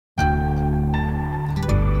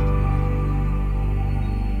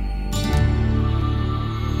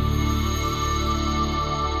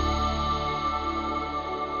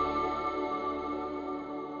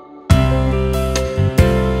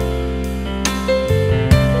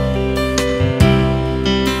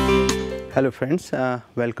Hello friends,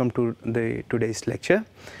 welcome to today's lecture.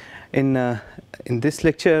 In this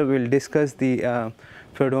lecture we will discuss the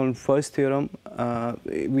Fredholm first theorem.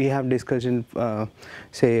 We have discussed in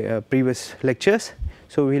previous lectures.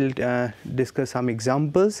 So we will discuss some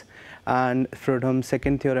examples and Fredholm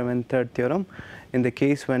second theorem and third theorem. In the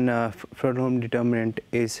case when Fredholm determinant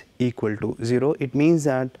is equal to 0, it means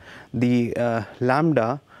that the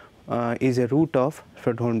lambda is a root of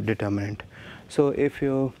Fredholm determinant. So if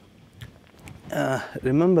you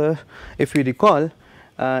remember, if we recall,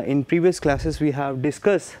 in previous classes we have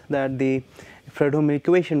discussed that the Fredholm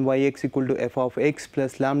equation yx equal to f of x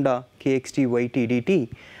plus lambda kxt yt dt,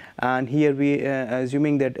 and here we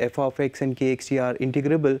assuming that f of x and kxt are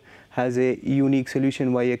integrable, has a unique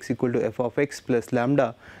solution yx equal to f of x plus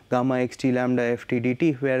lambda gamma xt lambda ft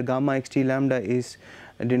dt, where gamma xt lambda is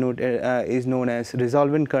denoted is known as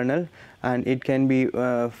resolvent kernel, and it can be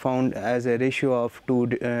found as a ratio of two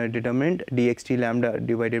determinant dxt lambda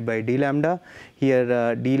divided by d lambda.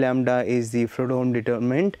 Here d lambda is the Fredholm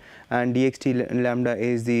determinant and dxt lambda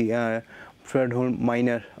is the Fredholm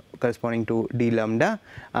minor corresponding to d lambda,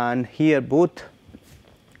 and here both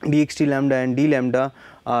dxt lambda and d lambda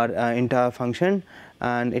are entire function,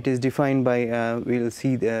 and it is defined by we will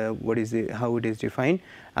see what is how it is defined.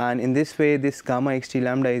 And in this way, this gamma xt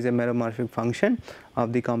lambda is a meromorphic function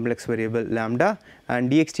of the complex variable lambda, and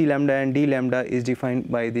dxt lambda and d lambda is defined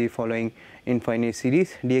by the following infinite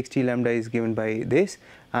series. Dxt lambda is given by this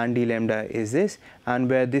and d lambda is this, and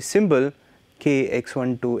where this symbol k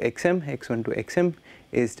x1 to xm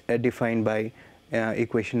is defined by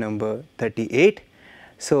equation number 38.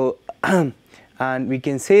 So and we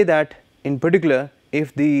can say that in particular,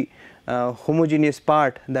 if the homogeneous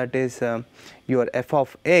part, that is your f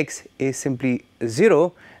of x, is simply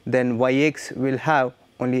 0, then yx will have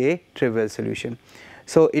only a trivial solution.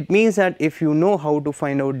 So it means that if you know how to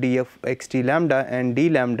find out d of xt lambda and d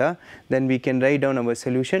lambda, then we can write down our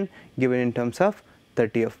solution given in terms of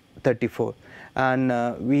 34. And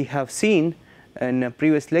we have seen in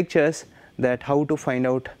previous lectures that how to find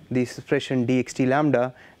out this expression dxt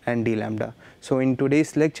lambda and d lambda. So in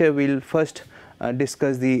today's lecture we will first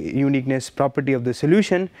discuss the uniqueness property of the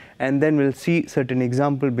solution, and then we will see certain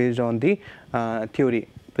example based on the theory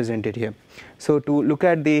presented here. So to look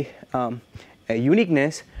at the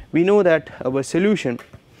uniqueness, we know that our solution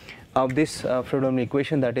of this Fredholm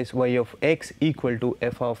equation, that is y of x equal to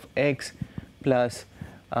f of x plus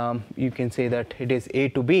you can say that it is a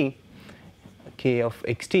to b k of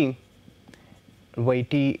xt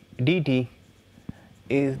yt dt,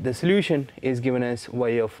 is the solution is given as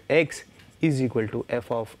y of x is equal to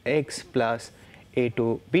f of x plus a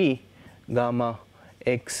to b gamma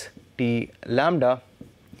x t lambda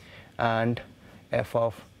and f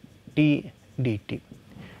of t dt.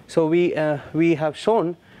 So we have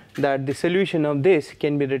shown that the solution of this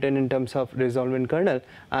can be written in terms of resolvent kernel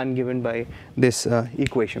and given by this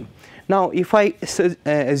equation. Now if I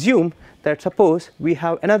assume that suppose we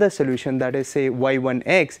have another solution, that is say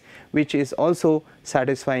y1x, which is also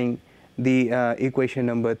satisfying the equation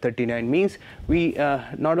number 39, means we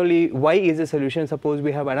not only y is a solution, suppose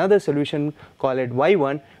we have another solution, call it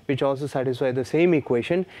y1, which also satisfies the same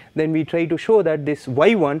equation, then we try to show that this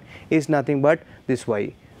y1 is nothing but this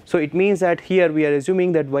y. So it means that here we are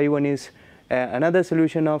assuming that y1 is another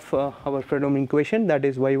solution of our Fredholm equation, that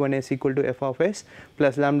is y1s equal to f of s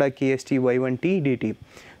plus lambda kst y1t dt.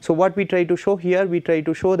 So what we try to show here, we try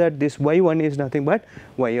to show that this y1 is nothing but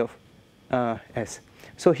y of s.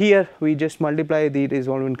 So here we just multiply the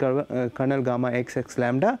resolvent kernel gamma x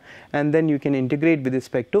lambda, and then you can integrate with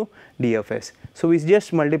respect to d of s. So we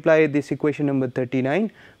just multiply this equation number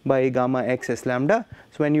 39 by gamma x lambda.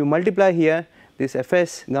 So when you multiply here this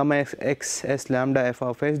fs gamma x lambda f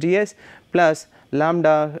of s ds plus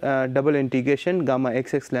lambda double integration gamma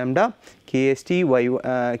x lambda kst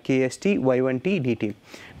y1t dt.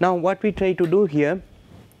 Now what we try to do here,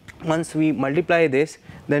 once we multiply this,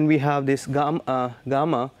 then we have this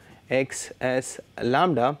gamma x s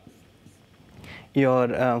lambda your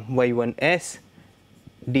y1s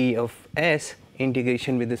d of s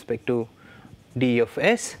integration with respect to d of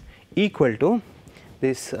s equal to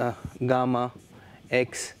this gamma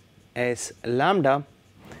x s lambda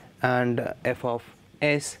and f of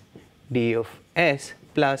s d of s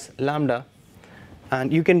plus lambda,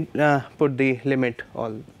 and you can put the limit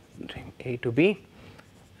all a to b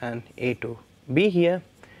and a to b here.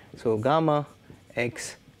 So gamma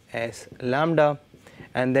x s lambda,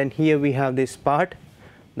 and then here we have this part,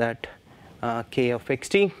 that k of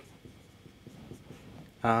xt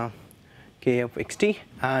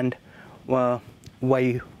and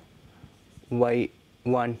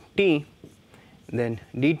y1t then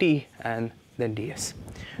dt and then ds.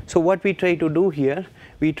 So what we try to do here,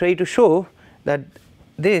 we try to show that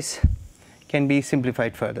this can be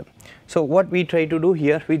simplified further. So what we try to do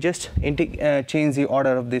here, we just change the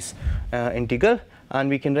order of this integral, and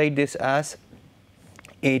we can write this as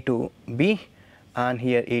a to b and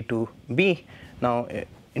here a to b. Now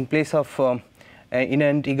in place of inner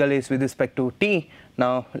integral is with respect to t.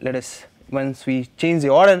 Now let us, once we change the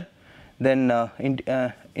order, then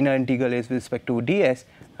inner integral is with respect to ds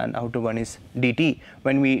and outer one is dt.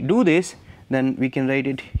 When we do this, then we can write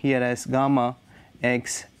it here as gamma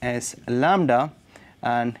x as lambda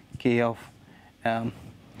and k of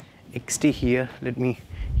xt here. Let me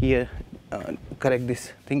here correct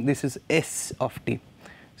this thing. This is s of t.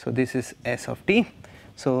 So this is s of t.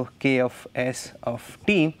 So k of s of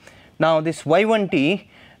t. Now this y1t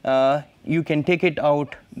you can take it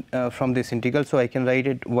out from this integral. So I can write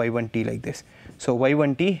it y1t like this. So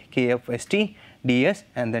y1t k of st ds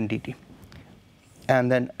and then dt,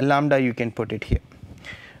 and then lambda you can put it here,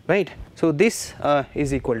 right. So this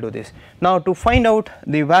is equal to this. Now to find out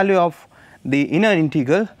the value of the inner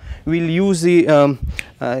integral, we will use the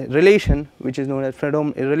relation which is known as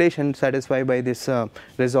Fredholm relation satisfied by this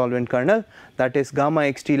resolvent kernel, that is gamma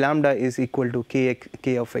xt lambda is equal to k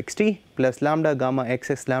of xt plus lambda gamma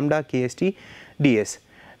xs lambda kst ds.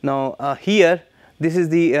 Now here this is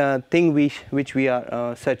the thing which we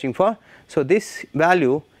are searching for. So this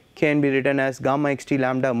value can be written as gamma xt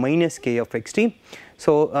lambda minus k of xt.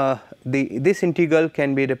 So this integral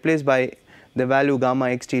can be replaced by the value gamma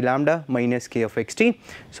xt lambda minus k of xt.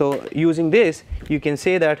 So using this you can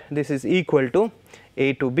say that this is equal to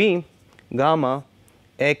a to b gamma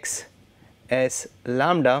x s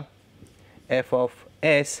lambda f of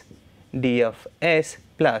s d of s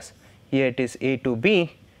plus, here it is a to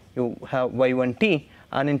b, you have y1t,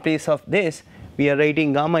 and in place of this we are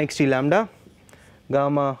writing gamma xt lambda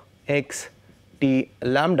gamma x t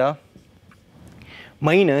lambda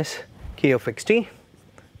minus k of xt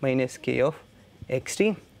minus k of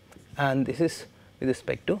xt, and this is with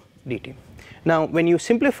respect to dt. Now when you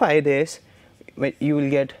simplify this, you will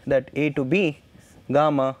get that a to b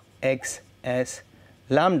gamma x s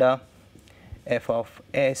lambda f of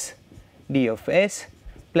s d of s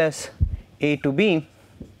plus a to b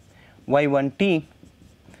y1t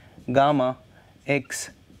gamma x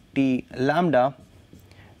t lambda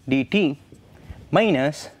dt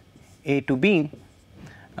minus a to b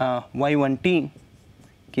y1t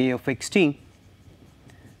k of xt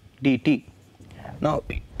dt. Now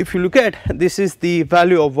if you look at, this is the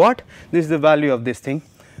value of what? This is the value of this thing,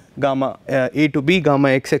 gamma a to b gamma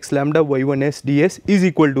xx lambda y1s ds is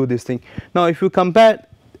equal to this thing. Now if you compare,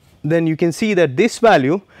 then you can see that this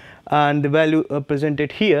value and the value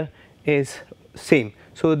presented here is same.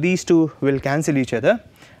 So these two will cancel each other,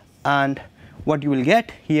 and what you will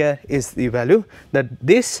get here is the value that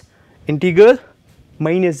this integral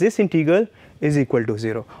minus this integral is equal to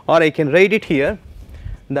 0, or I can write it here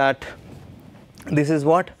that this is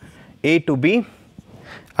what a to b,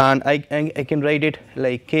 and I can write it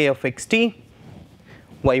like k of xt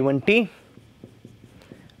y1t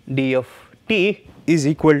d of t is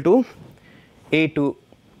equal to a to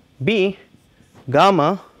b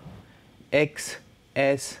gamma x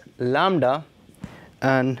s lambda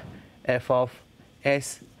and f of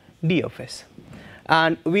s d of s.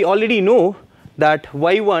 And we already know that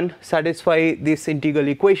y1 satisfy this integral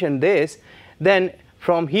equation this, then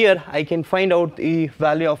from here I can find out the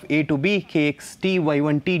value of a to b kxt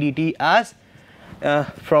y1t dt as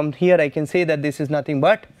from here I can say that this is nothing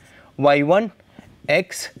but y1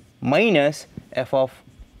 x minus f of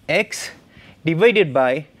x divided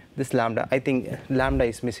by this lambda. I think lambda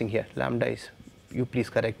is missing here, lambda is, you please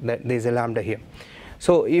correct that there is a lambda here.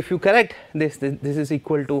 So if you correct this, this is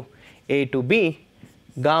equal to a to b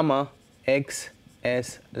gamma x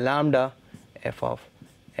s lambda f of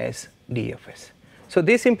s d of s. So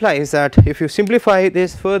this implies that if you simplify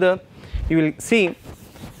this further, you will see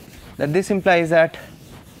that this implies that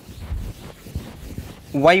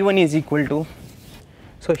y1 is equal to,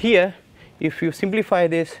 so here if you simplify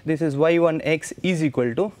this, this is y1 x is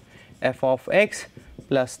equal to f of x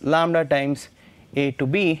plus lambda times a to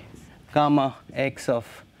b gamma x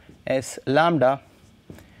of s lambda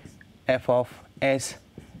f of s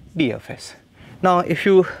d of s. Now if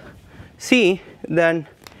you see, then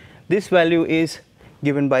this value is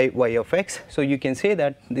given by y of x, so you can say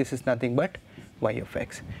that this is nothing but y of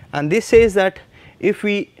x, and this says that if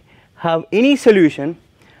we have any solution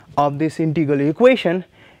of this integral equation,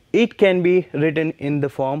 it can be written in the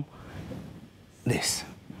form this.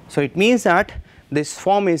 So it means that this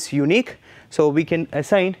form is unique, so we can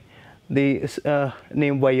assign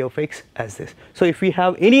name y of x as this. So if we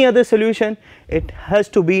have any other solution, it has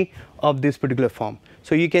to be of this particular form.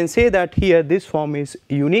 So you can say that here this form is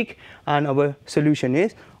unique and our solution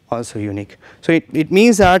is also unique. So it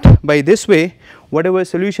means that by this way, whatever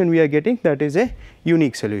solution we are getting, that is a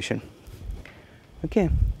unique solution. Okay.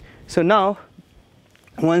 So now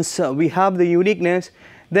once we have the uniqueness,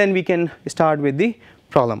 then we can start with the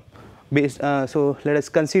problem. So let us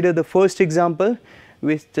consider the first example,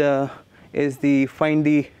 which is the find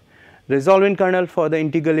the resolvent kernel for the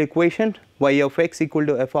integral equation y of x equal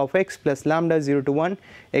to f of x plus lambda 0 to 1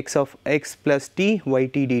 x of x plus t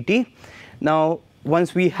yt dt. Now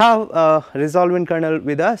once we have a resolvent kernel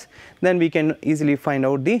with us, then we can easily find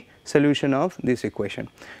out the solution of this equation.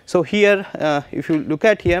 So here if you look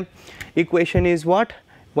at here, equation is what?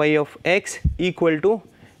 Y of x equal to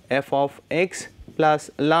f of x plus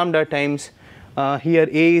lambda times here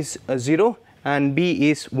a is 0 and b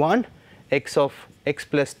is 1, x of x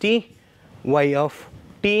plus t, y of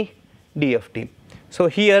t, d of t. So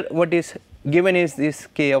here what is given is this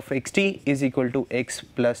k of xt is equal to x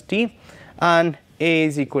plus t and a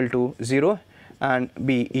is equal to 0 and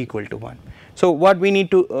b equal to 1. So what we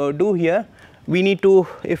need to do here, we need to,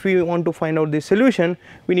 if we want to find out the solution,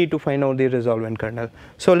 we need to find out the resolvent kernel.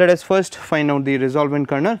 So let us first find out the resolvent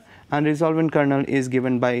kernel, and resolvent kernel is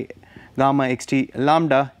given by gamma xt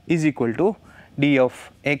lambda is equal to d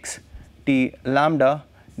of x t lambda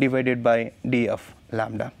divided by d of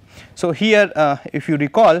lambda. So here if you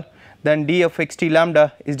recall, then d of x t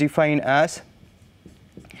lambda is defined as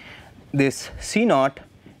this c naught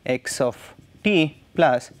x of t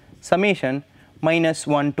plus summation minus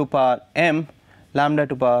 1 to power m lambda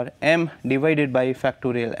to power m divided by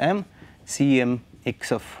factorial m cm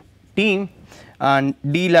x of t, and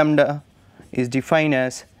d lambda is defined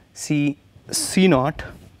as c naught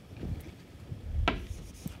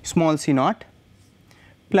small c naught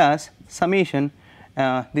plus summation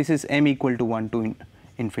this is m equal to 1 to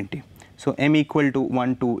infinity. So m equal to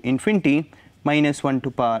 1 to infinity minus 1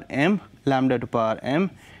 to power m lambda to power m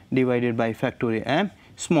divided by factorial m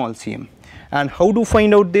small cm. And how to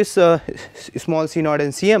find out this small c naught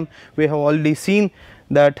and cm? We have already seen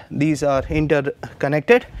that these are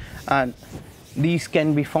interconnected, and these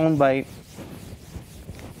can be found by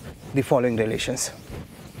the following relations.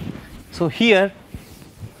 So here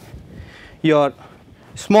your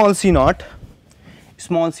small c naught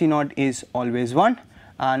is always 1,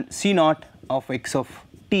 and c naught of x of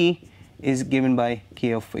t is given by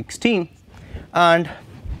k of xt, and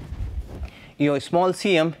your small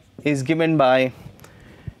cm is given by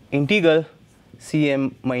integral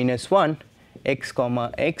cm minus 1 x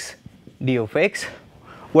comma x d of x,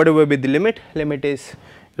 whatever be the limit is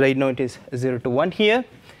right now it is 0 to 1 here,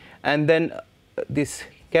 and then this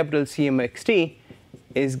capital Cm xt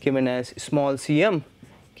is given as small cm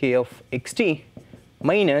k of xt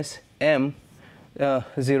minus m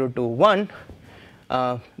 0 to 1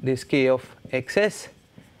 this k of xs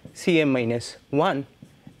cm minus 1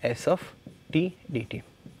 s of t dt.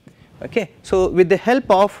 Okay. So with the help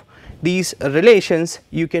of these relations,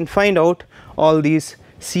 you can find out all these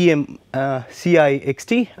cm ci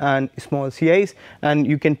xt and small ci's, and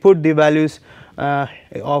you can put the values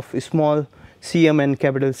of small cm and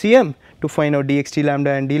capital Cm to find out dxt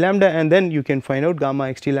lambda and d lambda, and then you can find out gamma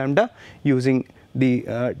xt lambda using the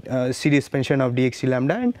series expansion of dxt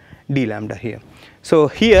lambda and d lambda here. So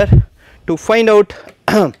here to find out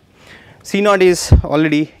c naught is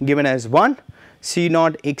already given as 1, c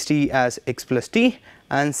naught xt as x plus t,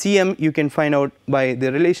 and cm you can find out by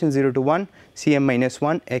the relation 0 to 1 cm minus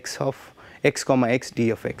 1 x of x comma x d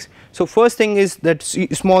of x. So first thing is that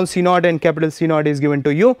small c naught and capital C naught is given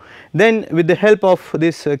to you, then with the help of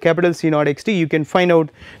this capital C naught xt you can find out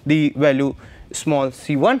the value small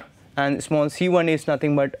c1, and small c1 is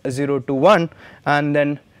nothing but 0 to 1, and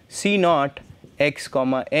then c naught x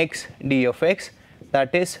comma x d of x,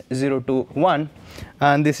 that is 0 to 1,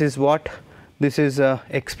 and this is what, this is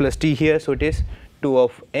x plus t here, so it is 2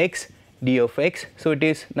 of x d of x, so it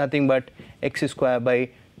is nothing but x square by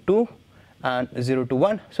 2 and 0 to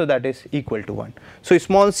 1, so that is equal to 1. So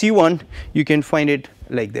small c1 you can find it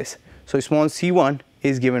like this. So small c1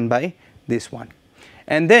 is given by this one,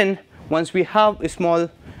 and then once we have a small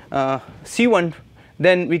c1,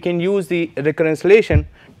 then we can use the recurrence relation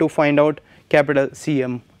to find out capital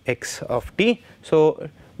Cm x of t. So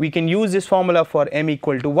we can use this formula for m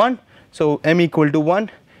equal to 1. So m equal to 1,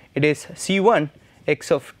 it is c1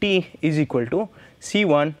 x of t is equal to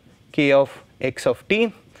c1 k of x of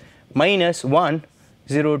t minus 1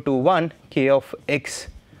 0 to 1 k of x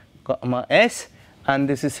comma s, and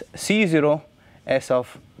this is c0 s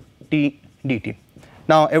of t dt.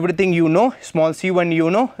 Now everything you know, small c1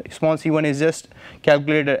 you know, small c1 is just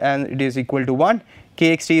calculated and it is equal to 1,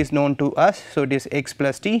 kxt is known to us, so it is x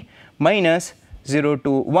plus t minus 0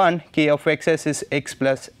 to 1, k of xs is x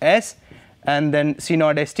plus s, and then c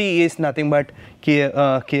naught st is nothing but k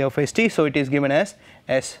of st, so it is given as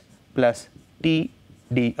s plus t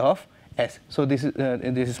d of s. So this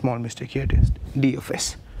is small mistake here, it is d of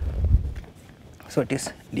s, so it is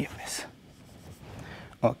d of s.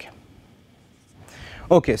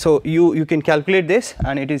 Okay, so you can calculate this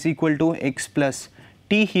and it is equal to x plus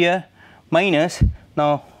t here minus,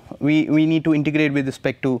 now we need to integrate with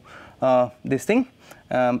respect to this thing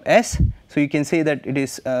s, so you can say that it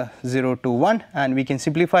is 0 to 1 and we can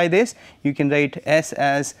simplify this. You can write s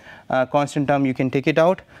as constant term, you can take it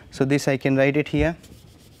out, so this I can write it here,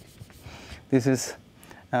 this is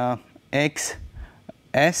x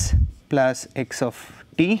s plus x of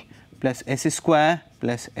t plus s square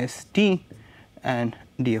plus st and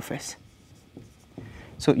d of s.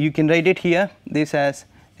 So you can write it here, this as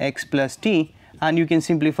x plus t, and you can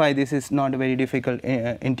simplify, this is not a very difficult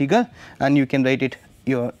integral, and you can write it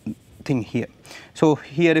your thing here. So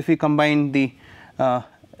here if we combine the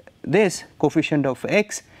this coefficient of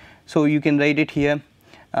x, so you can write it here,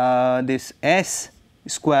 this s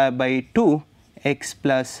square by 2 x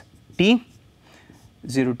plus t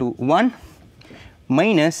 0 to 1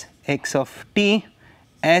 minus x of t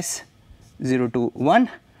s 0 to 1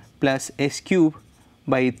 plus s cube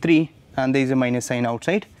by 3, and there is a minus sign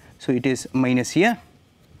outside, so it is minus here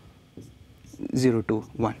 0 to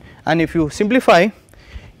 1, and if you simplify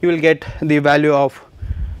you will get the value of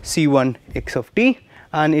c1 x of t,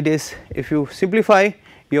 and it is, if you simplify,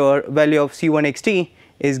 your value of c1 xt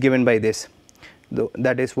is given by this,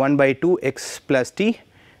 that is 1 by 2 x plus t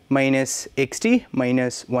minus xt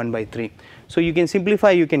minus 1 by 3. So you can simplify,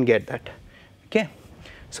 you can get that. Okay.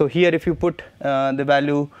 So here if you put the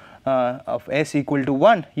value of s equal to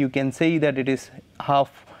 1, you can say that it is half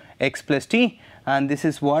x plus t, and this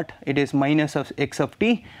is what it is, minus of x of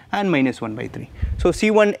t and minus 1 by 3. So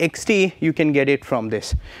c1 xt you can get it from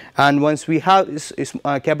this, and once we have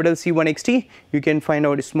capital C1 xt, you can find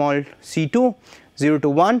out small c2 0 to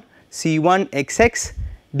 1 c1 xx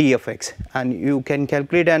d of x, and you can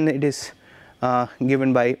calculate, and it is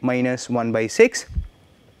given by minus 1 by 6,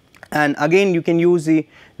 and again you can use the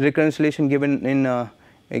recurrence relation given in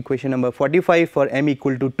equation number 45 for m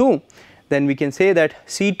equal to 2, then we can say that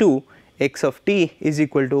c2 x of t is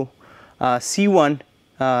equal to c1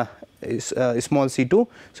 small c2.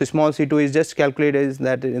 So small c2 is just calculated as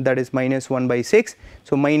that is minus 1 by 6.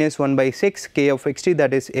 So minus 1 by 6 k of xt,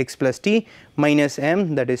 that is x plus t, minus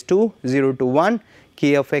m, that is 2, 0 to 1,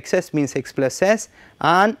 k of xs means x plus s,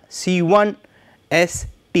 and c1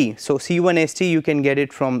 st. So c1 st you can get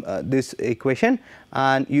it from this equation,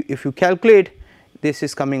 and if you calculate, this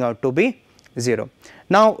is coming out to be 0.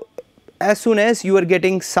 Now as soon as you are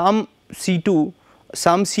getting some c2,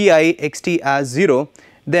 some ci xt as 0,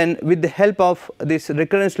 then with the help of this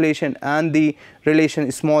recurrence relation and the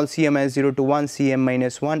relation small cm as 0 to 1 cm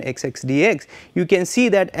minus 1 xx dx, you can see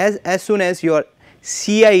that as soon as your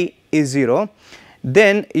ci is 0,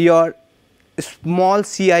 then your small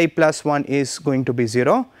ci plus 1 is going to be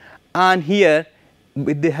 0, and here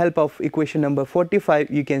with the help of equation number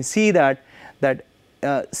 45 you can see that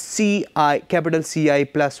ci, capital Ci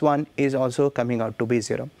plus 1 is also coming out to be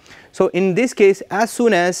 0. So in this case, as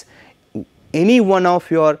soon as any one of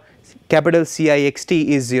your capital Ci xt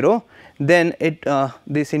is 0, then it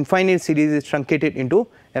this infinite series is truncated into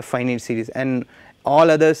a finite series, and all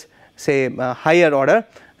others, say higher order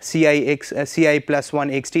Ci plus 1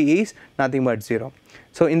 xt is nothing but 0.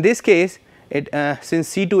 So in this case, it since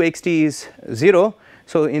c2 xt is 0,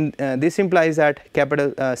 so in this implies that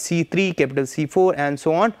capital C3, capital C4 and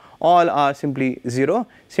so on, all are simply 0.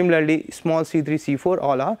 Similarly, small c3, c4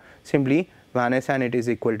 all are simply vanish, and it is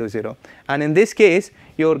equal to 0. And in this case,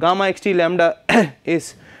 your gamma xt lambda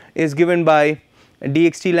is given by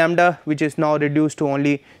dxt lambda, which is now reduced to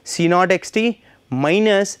only c naught xt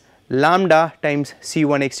minus lambda times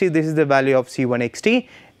c1 xt. This is the value of c1 xt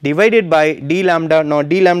divided by d lambda. Now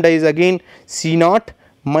d lambda is again c naught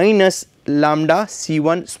minus lambda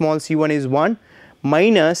c1, small c1 is 1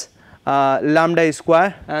 minus lambda is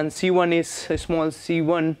square, and c1 is small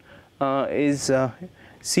c1 is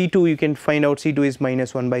c2, you can find out c2 is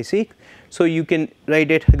minus 1 by 6. So you can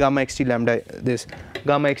write it gamma xt lambda, this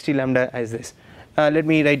gamma xt lambda as this. Let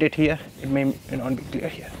me write it here, it may not be clear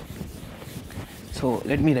here. So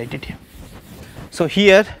let me write it here. So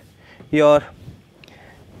here your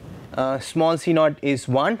small c naught is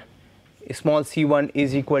 1, small c1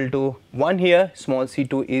 is equal to 1 here, small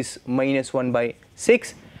c2 is minus 1 by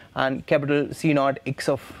 6, and capital C naught x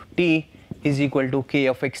of t is equal to k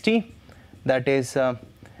of xt, that is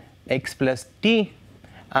x plus t,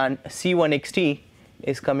 and C1 xt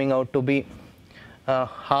is coming out to be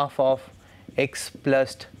half of x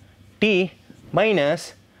plus t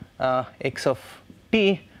minus x of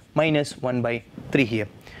t minus 1 by 3 here.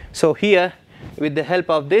 So here with the help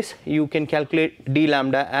of this you can calculate d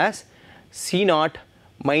lambda as C naught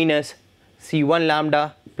minus C1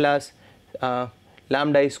 lambda plus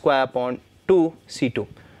lambda square upon 2 C2,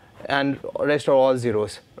 and rest are all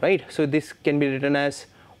zeros, right. So this can be written as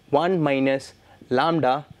 1 minus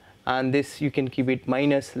lambda, and this you can keep it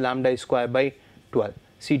minus lambda square by 12,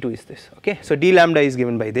 C2 is this, okay. So d lambda is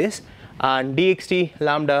given by this, and dxt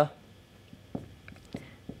lambda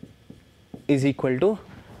is equal to,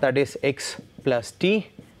 that is x plus t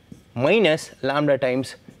minus lambda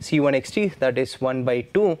times C1 xt, that is 1 by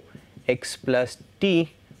 2 x plus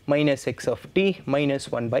t minus x of t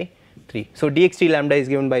minus 1 by 3. So dxt lambda is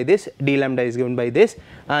given by this, d lambda is given by this,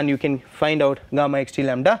 and you can find out gamma xt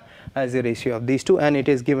lambda as the ratio of these two, and it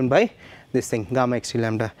is given by this thing gamma xt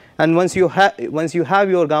lambda. And once you have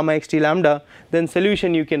your gamma xt lambda, then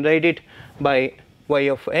solution you can write it by y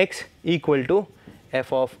of x equal to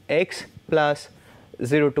f of x plus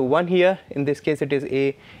 0 to 1 here. In this case it is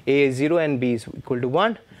a is 0 and b is equal to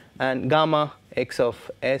 1, and gamma x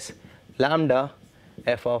of s lambda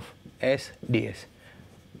f of s ds,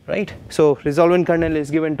 right. So resolvent kernel is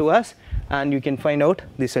given to us, and you can find out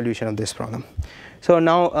the solution of this problem. So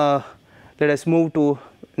now let us move to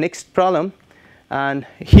next problem, and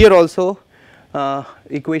here also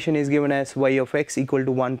equation is given as y of x equal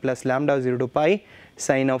to 1 plus lambda 0 to pi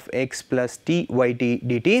sine of x plus t yt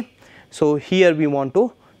dt. So here we want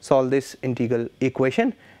to solve this integral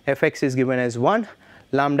equation. Fx is given as 1,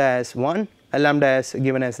 lambda as 1, lambda as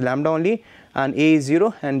given as lambda only, and a is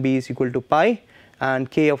 0 and b is equal to pi,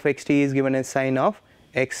 and k of xt is given as sine of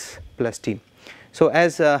x plus t. So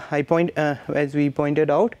as as we pointed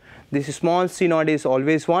out, this small c naught is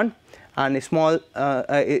always 1, and a small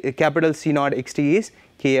capital C naught xt is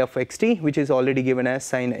k of xt, which is already given as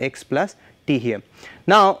sine x plus t here.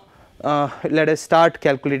 Now let us start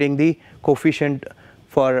calculating the coefficient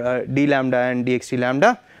for d lambda and dxt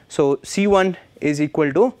lambda. So C1 is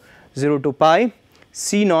equal to 0 to pi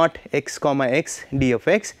C naught x comma x d of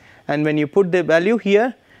x, and when you put the value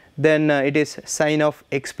here, then it is sine of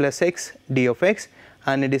x plus x d of x,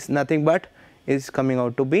 and it is nothing but is coming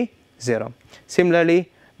out to be 0. Similarly,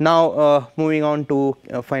 now moving on to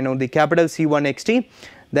find out the capital C1 xt,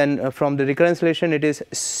 then from the recurrence relation it is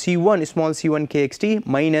C1 small c1 k xt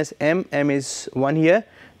minus m is 1 here,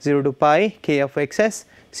 0 to pi k of xs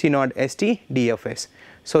c naught st d of s.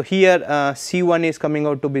 So here C1 is coming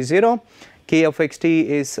out to be 0, k of xt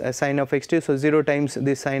is sine of xt, so 0 times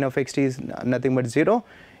this sine of xt is nothing but 0,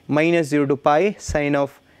 minus 0 to pi sine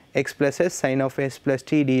of x plus s sine of s plus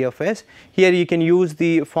t d of s. Here you can use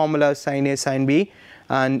the formula sine a sine b,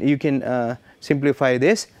 and you can simplify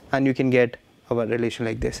this, and you can get our relation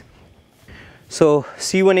like this. So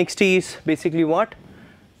C1 xt is basically what?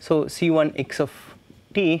 So C1 x of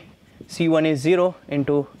t, C1 is 0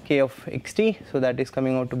 into k of xt, so that is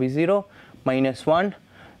coming out to be 0 minus 1,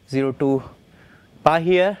 0 to pi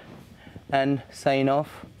here, and sine of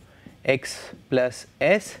x plus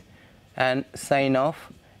s and sine of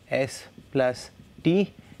s plus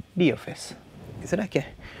t d of s. Is it okay?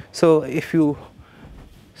 So if you,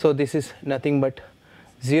 so this is nothing but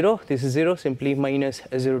 0, this is 0, simply minus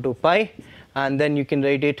 0 to pi, and then you can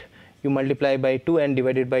write it, you multiply by 2 and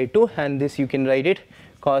divide it by 2, and this you can write it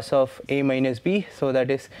cos of a minus b. So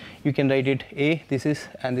that is, you can write it a, this is,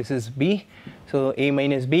 and this is b. So a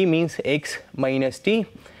minus b means x minus t,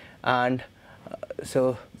 and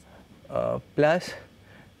so plus,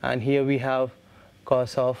 and here we have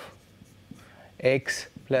cos of x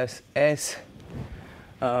plus s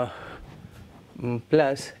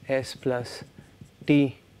plus s plus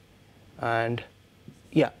t and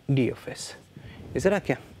yeah d of s. Is that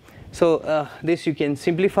okay? So this you can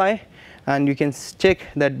simplify, and you can check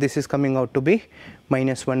that this is coming out to be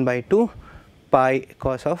minus 1 by 2 pi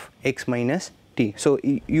cos of x minus t. So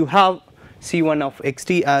you have C1 of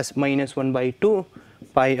xt as minus 1 by 2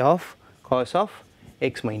 pi of cos of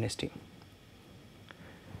x minus t,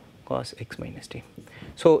 cos x minus t.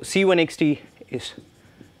 So C1 xt is,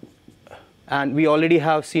 and we already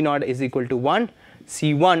have C naught is equal to 1,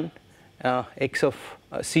 C1 x of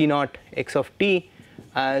C naught x of t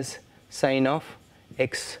as sine of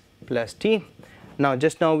x plus t. Now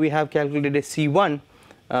just now we have calculated C1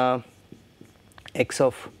 x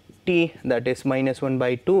of t, that is minus 1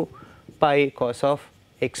 by 2 pi cos of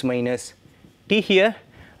x minus t here,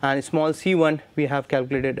 and small c1 we have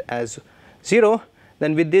calculated as 0.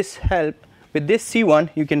 Then with this help, with this c1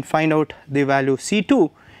 you can find out the value c2,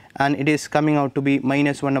 and it is coming out to be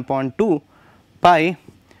minus 1 upon 2 pi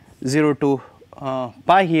 0 to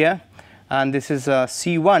pi here, and this is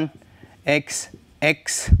c1 x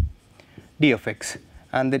x d of x,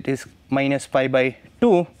 and that is minus pi by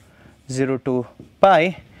 2 0 to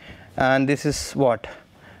pi, and this is what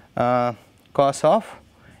cos of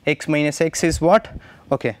x minus x is what.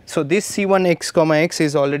 Okay, so this c1 x comma x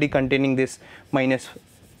is already containing this minus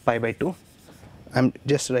pi by 2. I am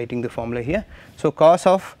just writing the formula here. So cos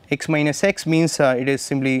of x minus x means it is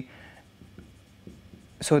simply,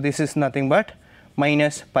 so this is nothing but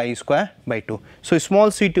minus pi square by 2. So small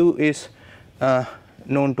c2 is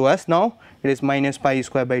known to us now, it is minus pi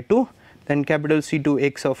square by 2. Then capital C2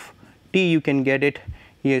 x of t, you can get it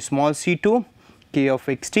here, small c2 k of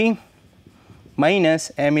xt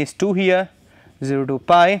minus m is 2 here 0 to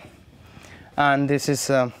pi, and this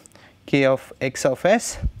is k of x of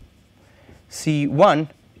s c1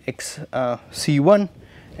 x c1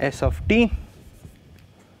 s of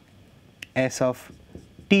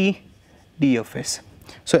t d of s.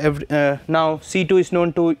 So now c2 is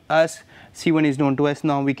known to us, c1 is known to us.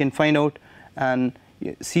 Now we can find out, and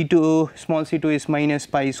c2 small c2 is minus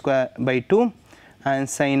pi square by 2 and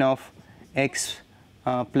sine of x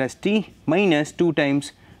plus t minus 2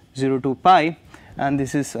 times 0 to pi, and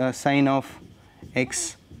this is sine of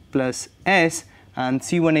x plus s, and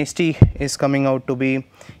c1 st is coming out to be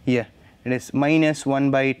here, it is minus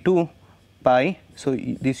 1 by 2 pi. So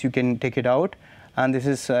this you can take it out, and this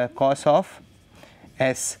is cos of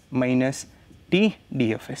s minus t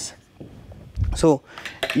d of s. So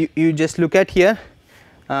you just look at here,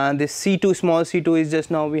 this c2 small c2 is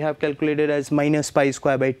just now we have calculated as minus pi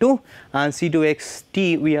square by 2, and c2 x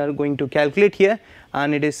t we are going to calculate here,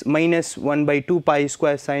 and it is minus 1 by 2 pi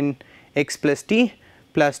square sine x plus t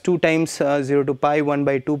plus 2 times 0 to pi 1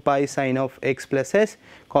 by 2 pi sine of x plus s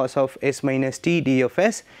cos of s minus t d of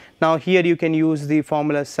s. Now here you can use the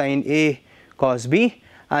formula sine a cos b,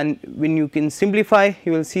 and when you can simplify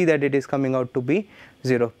you will see that it is coming out to be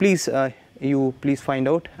 0. Please please find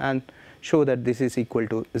out and show that this is equal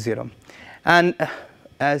to 0. And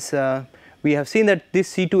as we have seen that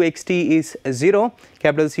this c2 xt is 0,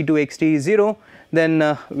 capital C2 xt is 0,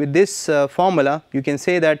 then with this formula you can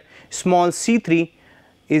say that small c3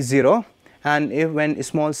 is 0, and if when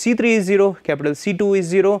small c3 is 0, capital C2 is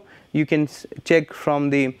 0, you can check from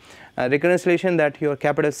the reconciliation that your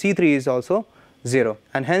capital C3 is also 0,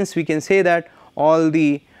 and hence we can say that all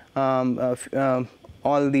the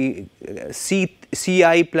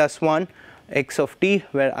ci plus 1 x of t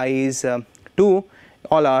where I is 2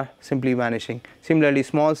 all are simply vanishing. Similarly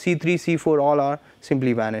small c3 c4 all are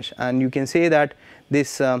simply vanish, and you can say that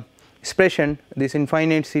this expression, this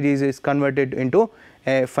infinite series is converted into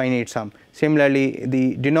a finite sum. Similarly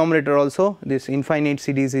the denominator also, this infinite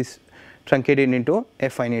series is truncated into a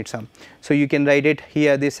finite sum. So you can write it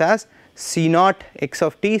here this as c naught x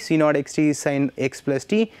of t, c naught xt is sin x plus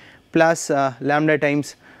t plus lambda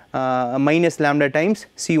times minus lambda times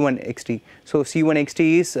c1 xt. So c1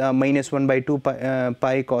 xt is minus 1 by 2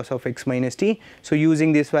 pi cos of x minus t. So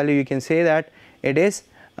using this value you can say that it is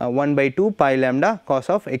 1 by 2 pi lambda cos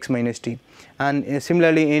of x minus t, and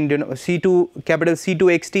similarly in c2 capital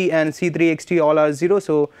C2 xt and C3 xt all are 0,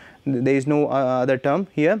 so there is no other term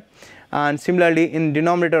here, and similarly in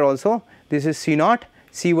denominator also this is c naught,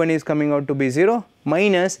 c1 is coming out to be 0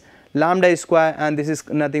 minus lambda square, and this is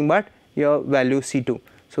nothing but your value c2.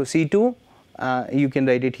 So c2 you can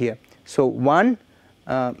write it here. So 1,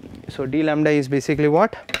 so d lambda is basically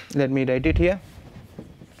what, let me write it here,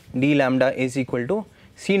 d lambda is equal to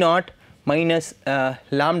c naught minus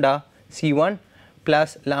lambda c1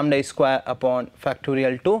 plus lambda square upon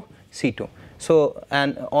factorial to c2. So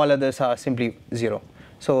and all others are simply 0.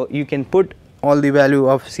 So you can put all the value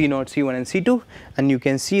of c naught, c1 and c2, and you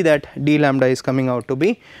can see that d lambda is coming out to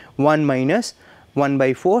be 1 minus 1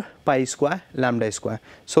 by 4 pi square lambda square.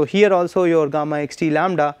 So here also your gamma xt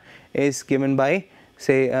lambda is given by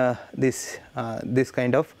say this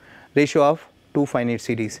kind of ratio of 2 finite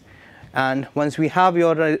series, and once we have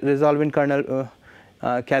your resolvent kernel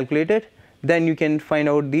calculated, then you can find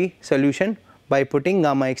out the solution by putting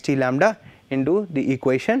gamma xt lambda into the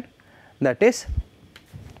equation. That is,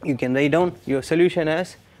 you can write down your solution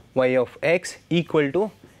as y of x equal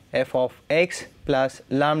to f of x plus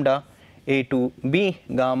lambda a to b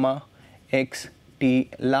gamma x t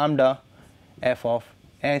lambda f of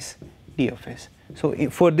s d of s. So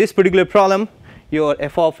for this particular problem your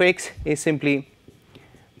f of x is simply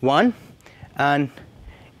 1 and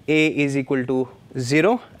a is equal to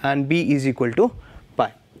 0 and b is equal to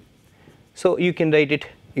pi. So you can write it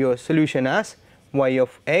your solution as y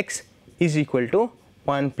of x is equal to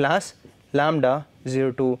 1 plus lambda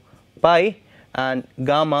 0 to pi and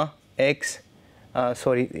gamma x,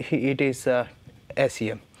 sorry, it is s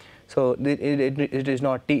here. So it is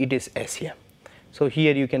not t, it is s here. So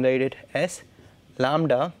here you can write it as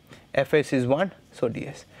lambda fs is 1, so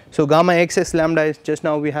ds. So gamma x s lambda is just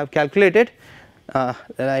now we have calculated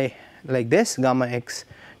like this, gamma x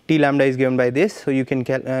t lambda is given by this, so you can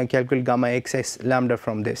calculate gamma x s lambda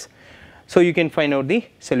from this. So you can find out the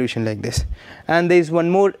solution like this. And there is one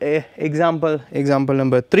more example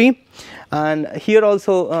number 3, and here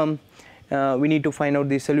also we need to find out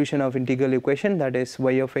the solution of integral equation, that is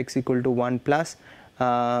y of x equal to 1 plus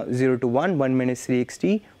 0 to 1 minus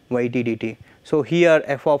 3xt yt dt. So here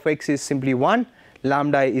f of x is simply 1,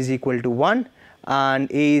 lambda is equal to 1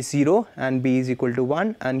 and a is 0 and b is equal to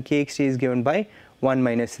 1 and kxt is given by 1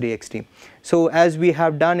 minus 3xt. So as we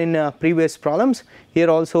have done in previous problems,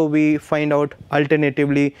 here also we find out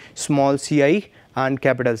alternatively small ci and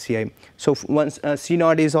capital Ci. So once c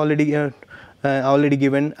naught is already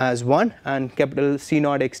given as 1 and capital C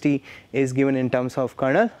naught xt is given in terms of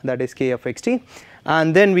kernel, that is k of xt,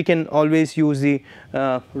 and then we can always use the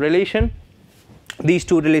relation, these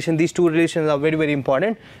two relations are very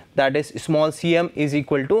important, that is small cm is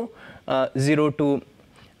equal to 0 to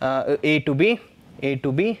a to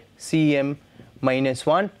b cm minus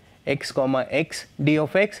 1 x comma x d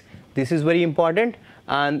of x, this is very important.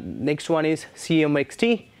 And next one is cm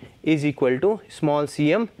xt is equal to small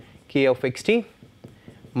cm k of xt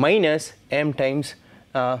minus m times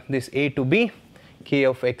this a to b k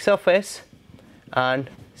of x of s and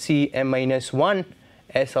cm minus 1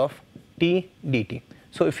 s of t dt.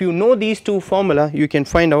 So if you know these two formula, you can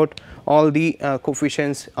find out all the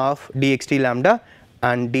coefficients of dxt lambda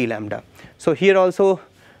and d lambda. So here also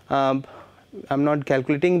I am not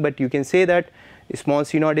calculating, but you can say that small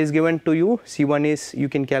c naught is given to you, c1 is you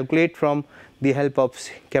can calculate from the help of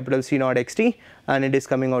capital C naught xt and it is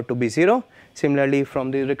coming out to be 0. Similarly from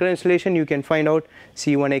the recurrence relation you can find out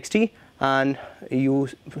c1 xt and you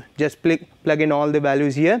just plug in all the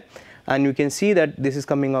values here and you can see that this is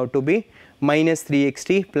coming out to be minus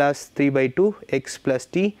 3xt plus 3 by 2 x plus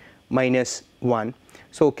t minus 1.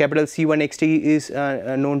 So capital C1 xt is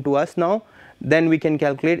known to us now. Then we can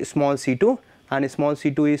calculate small c2, and small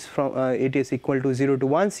c2 is from it is equal to 0 to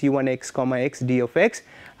 1 c1 x comma x d of x,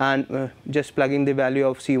 and just plugging the value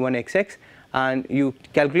of c1 xx and you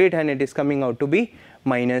calculate and it is coming out to be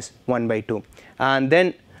minus 1 by 2. And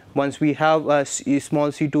then once we have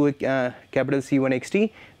small c2 capital C1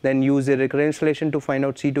 xt, then use the recurrence relation to find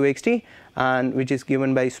out c2 xt, and which is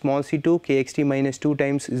given by small c2 kxt minus 2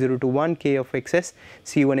 times 0 to 1 k of xs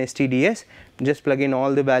c1 st ds. Just plug in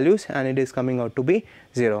all the values and it is coming out to be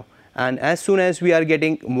 0. And as soon as we are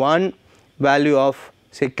getting one value of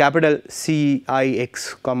say capital C I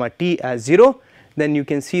x comma t as 0, then you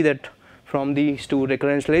can see that from these two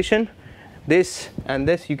recurrence relation, this and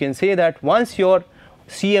this, you can say that once your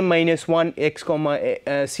cm minus 1 x comma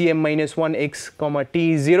cm minus 1 x comma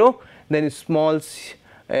t is 0, then small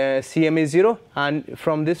cm is 0, and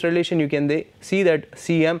from this relation you can see that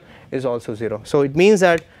cm is also 0. So it means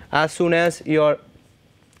that as soon as your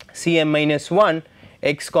cm minus 1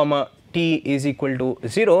 x comma t is equal to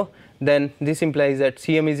 0, then this implies that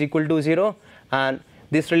cm is equal to 0, and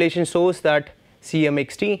this relation shows that cm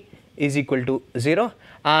xt is equal to 0.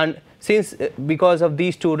 And since because of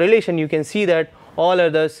these two relation, you can see that all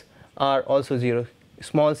others are also 0,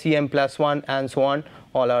 small cm plus 1 and so on,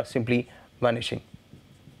 all are simply vanishing.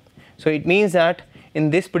 So it means that in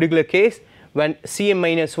this particular case, when cm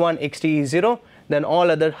minus 1 xt is 0, then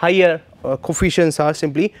all other higher coefficients are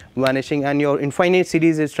simply vanishing and your infinite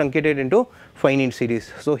series is truncated into finite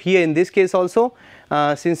series. So here in this case also,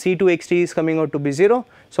 since c2 xt is coming out to be 0,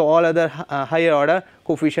 so all other higher order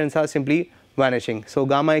coefficients are simply vanishing. So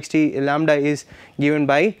gamma xt lambda is given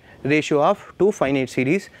by ratio of 2 finite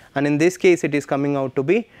series, and in this case it is coming out to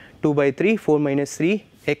be 2 by 3 4 minus 3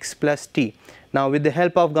 x plus t. Now with the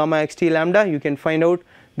help of gamma xt lambda, you can find out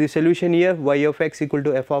the solution here, y of x equal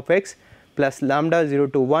to f of x plus lambda 0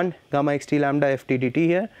 to 1 gamma xt lambda ft dt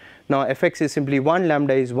here. Now fx is simply 1,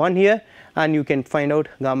 lambda is 1 here, and you can find out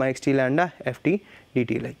gamma xt lambda ft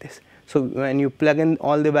dt like this. So when you plug in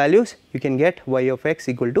all the values, you can get y of x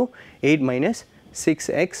equal to 8 minus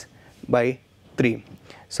 6x by 3.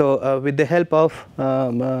 So with the help of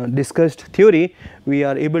discussed theory, we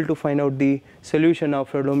are able to find out the solution of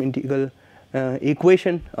Fredholm integral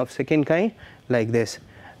equation of second kind like this.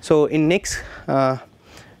 So in next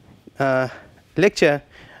lecture,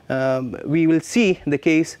 we will see the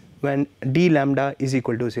case when d lambda is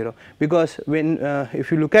equal to 0, because when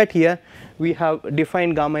if you look at here, we have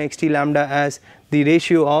defined gamma xt lambda as the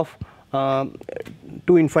ratio of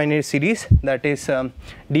to infinite series, that is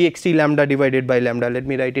dxt lambda divided by lambda. Let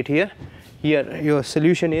me write it here. Here your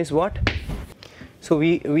solution is what? So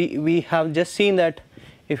we have just seen that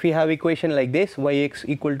if we have equation like this, yx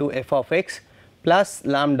equal to f of x plus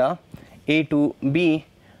lambda a to b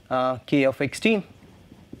k of xt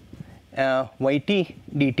yt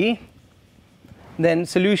dt, then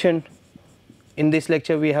solution in this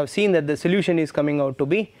lecture we have seen that the solution is coming out to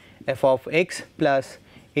be f of x plus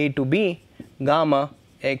a to b gamma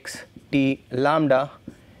x t lambda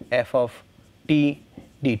f of t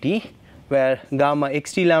dt, where gamma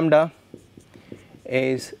xt lambda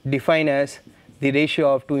is defined as the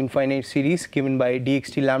ratio of two infinite series given by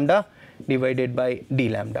dxt lambda divided by d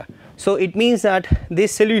lambda. So it means that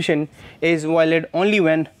this solution is valid only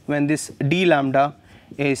when this d lambda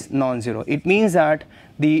is non-zero. It means that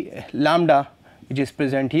the lambda which is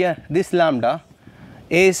present here, this lambda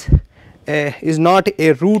is not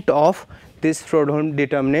a root of this Fredholm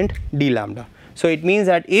determinant d lambda. So it means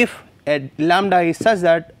that if lambda is such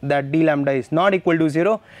that d lambda is not equal to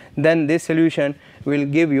 0, then this solution will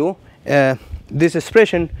give you this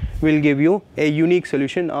expression will give you a unique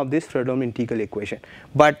solution of this Fredholm integral equation.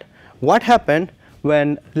 But what happened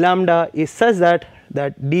when lambda is such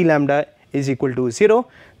that d lambda is equal to 0,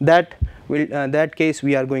 that case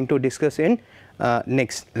we are going to discuss in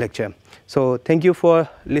next lecture. So thank you for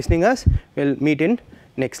listening us. We will meet in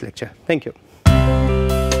next lecture. Thank you.